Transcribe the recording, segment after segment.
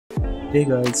Hey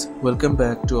guys, welcome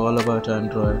back to All About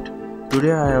Android.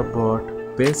 Today I have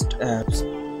brought best apps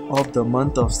of the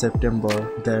month of September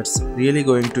that's really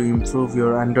going to improve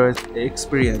your Android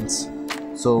experience.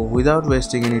 So without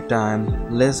wasting any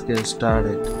time, let's get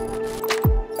started.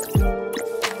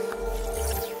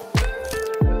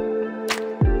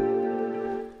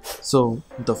 So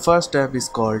the first app is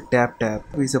called TapTap.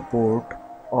 It is a port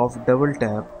of double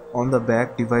tap on the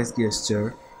back device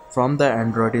gesture from the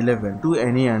Android 11 to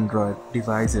any Android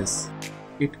devices.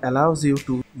 It allows you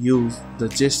to use the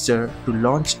gesture to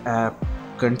launch app,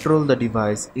 control the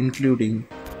device including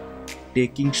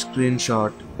taking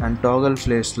screenshot and toggle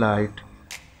flashlight,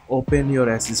 open your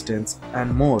assistants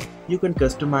and more. You can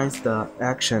customize the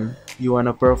action you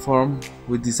wanna perform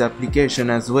with this application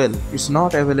as well. It's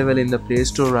not available in the Play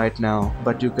Store right now,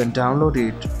 but you can download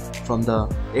it from the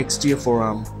XDA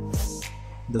forum.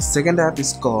 The second app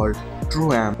is called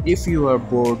TrueAmp. If you are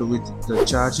bored with the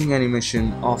charging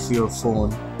animation of your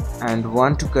phone and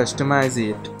want to customize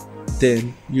it,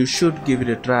 then you should give it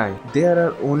a try. There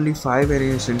are only 5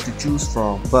 animations to choose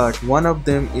from, but one of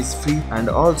them is free and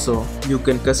also you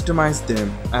can customize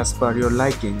them as per your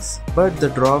likings. But the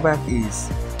drawback is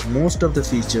most of the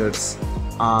features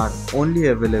are only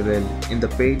available in the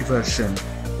paid version,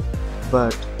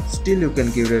 but still you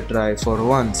can give it a try for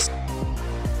once.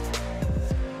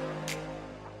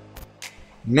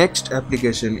 Next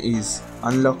application is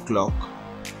Unlock Clock.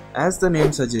 As the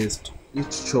name suggests,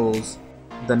 it shows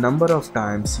the number of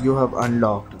times you have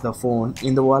unlocked the phone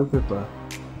in the wallpaper,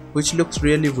 which looks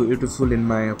really beautiful in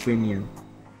my opinion.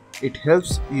 It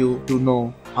helps you to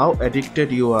know how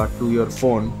addicted you are to your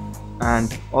phone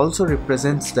and also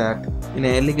represents that in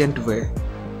an elegant way.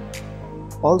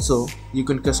 Also, you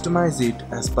can customize it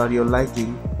as per your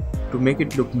liking to make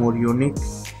it look more unique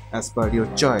as per your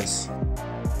choice.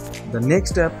 The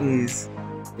next app is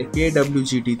a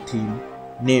KWGT theme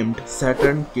named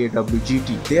Saturn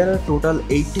KWGT. There are total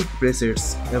 80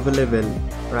 presets available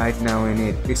right now in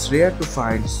it. It's rare to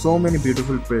find so many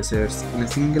beautiful presets in a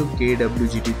single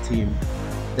KWGT theme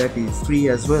that is free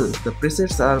as well. The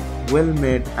presets are well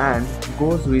made and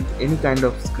goes with any kind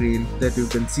of screen that you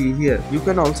can see here. You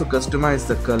can also customize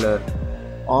the color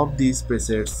of these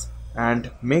presets and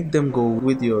make them go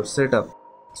with your setup.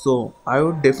 So I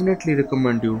would definitely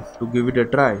recommend you to give it a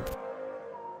try.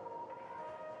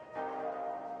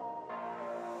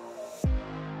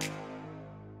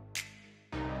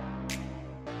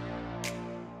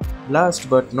 Last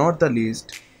but not the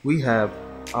least, we have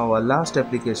our last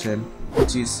application,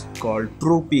 which is called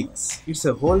Pics. It's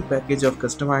a whole package of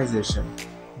customization.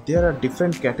 There are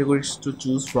different categories to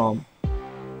choose from,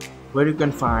 where you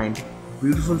can find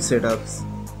beautiful setups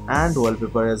and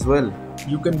wallpaper as well.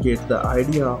 You can get the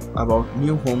idea about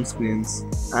new home screens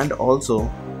and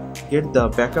also get the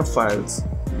backup files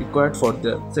required for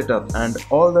the setup and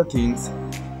all the things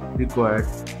required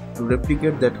to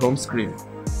replicate that home screen.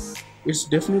 It's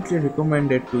definitely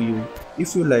recommended to you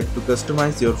if you like to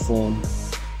customize your phone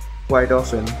quite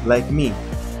often like me.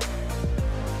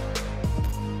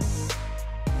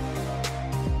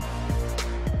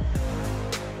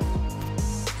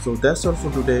 So that's all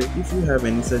for today. If you have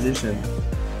any suggestion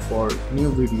for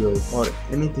new videos or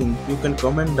anything, you can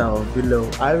comment down below.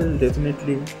 I will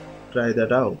definitely try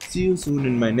that out. See you soon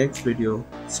in my next video.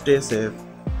 Stay safe.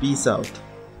 Peace out.